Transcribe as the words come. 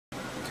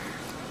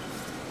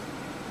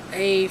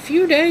a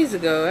few days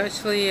ago,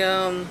 actually,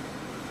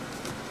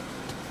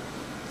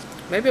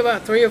 maybe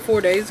about 3 or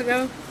 4 days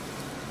ago,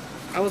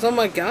 I was on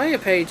my Gaia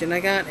page and I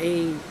got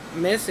a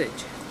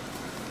message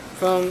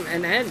from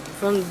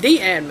the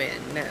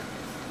admin, that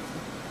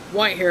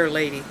white hair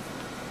lady,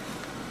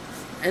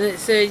 and it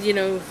said, you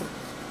know,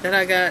 that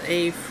I got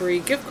a free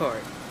gift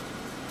card.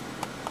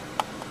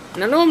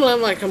 Now normally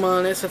I'm like, come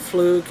on, it's a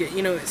fluke,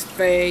 you know, it's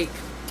fake.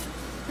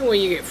 No way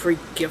you get free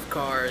gift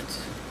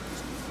cards.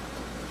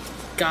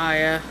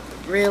 Gaia,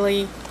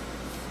 really?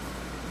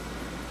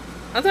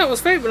 I thought it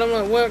was fake, but I'm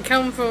like, well, it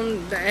come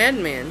from the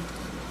admin.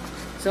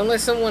 So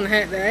unless someone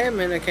hacked the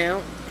admin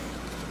account.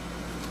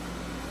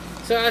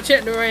 So I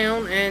checked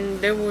around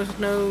and there was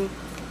no,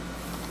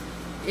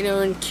 you know,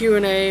 in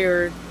Q&A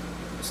or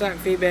site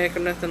feedback or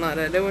nothing like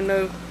that. There was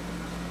no,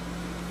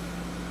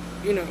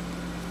 you know,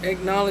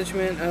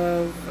 acknowledgement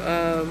of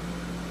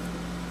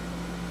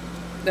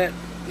that,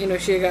 you know,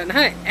 she had gotten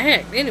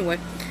hacked. Anyway,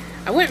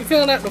 I went and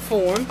filled out the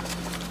form,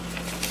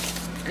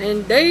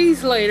 and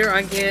days later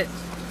I get,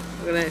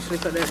 I'm going to actually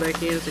put that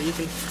back in so you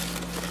can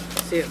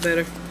see it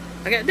better.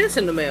 I got this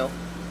in the mail.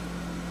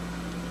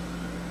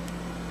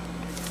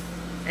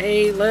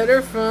 A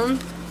letter from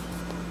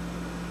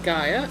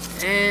Gaia,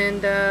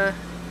 and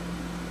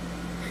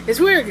it's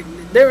weird.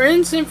 They're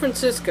in San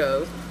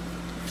Francisco,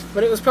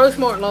 but it was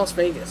postmarked Las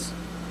Vegas.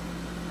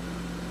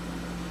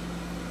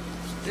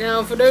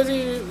 Now, for those of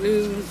you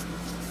who,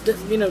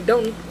 you know,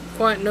 don't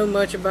quite know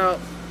much about,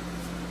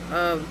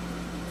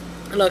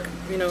 look,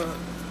 you know,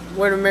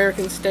 where the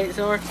American states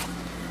are.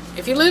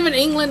 If you live in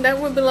England, that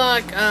would be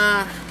like,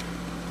 that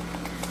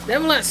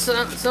would like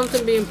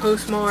something being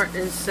postmarked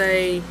in,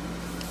 say,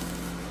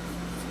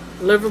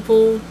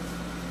 Liverpool.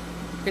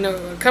 You know,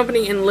 a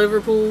company in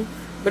Liverpool,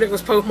 but it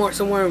was postmarked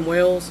somewhere in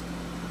Wales.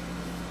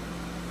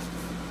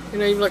 You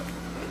know, you're like,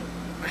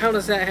 how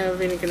does that have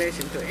any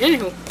connection to it?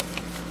 Anywho,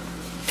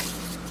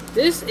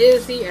 this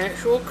is the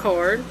actual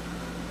card,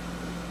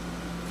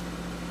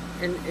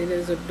 and it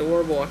is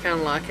adorable. I kind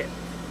of like it.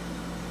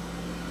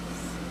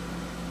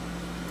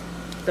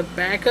 The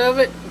back of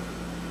it,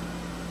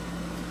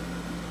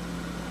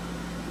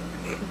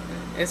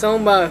 it's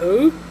owned by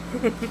who?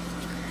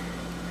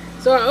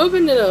 So I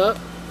opened it up,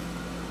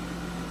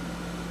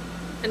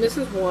 and this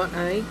is what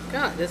I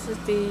got. This is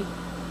the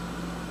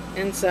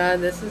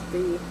inside. This is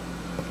the,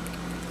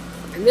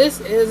 and this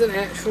is an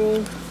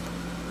actual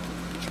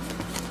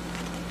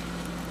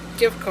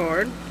gift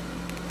card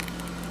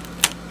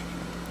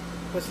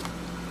with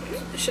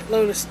a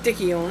shitload of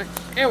sticky on it.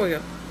 There we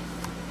go.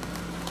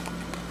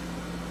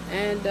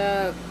 And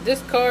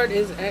this card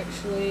is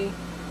actually,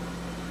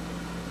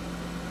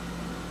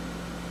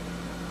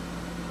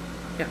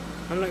 yeah,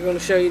 I'm not going to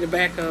show you the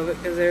back of it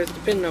because there's the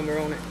pin number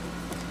on it.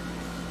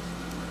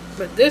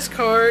 But this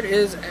card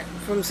is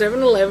from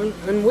 7-Eleven,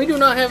 and we do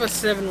not have a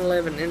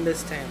 7-Eleven in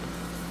this town.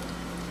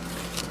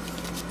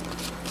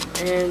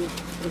 And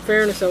in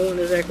fairness, I won't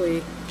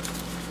exactly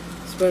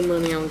spend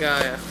money on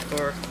Gaia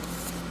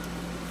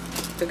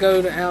to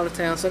go to out of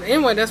town. So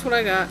anyway, that's what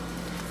I got,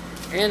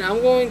 and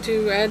I'm going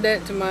to add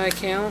that to my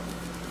account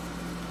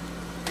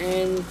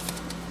and,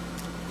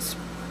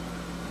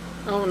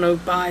 I don't know,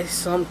 buy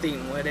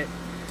something with it.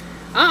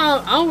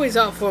 I always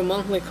opt for a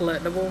monthly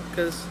collectible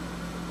because,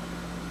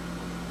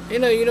 you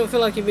know, you don't feel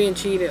like you're being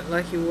cheated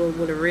like you would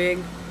with a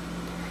rig.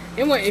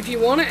 Anyway, if you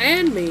want to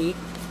add me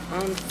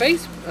on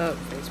Facebook,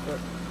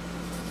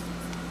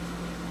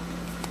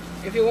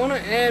 if you want to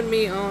add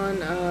me on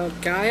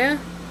Gaia,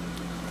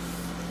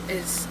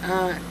 it's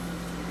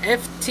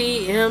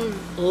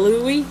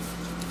ftmlouie,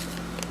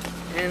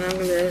 and I'm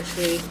going to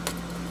actually,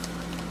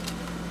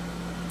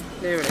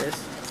 there it is,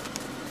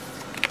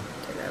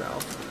 take that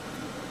off,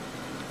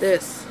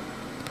 this,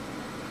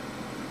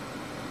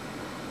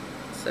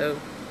 so,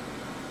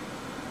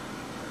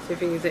 see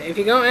if you can say, if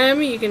you're going to add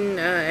me, you can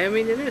add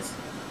me to this.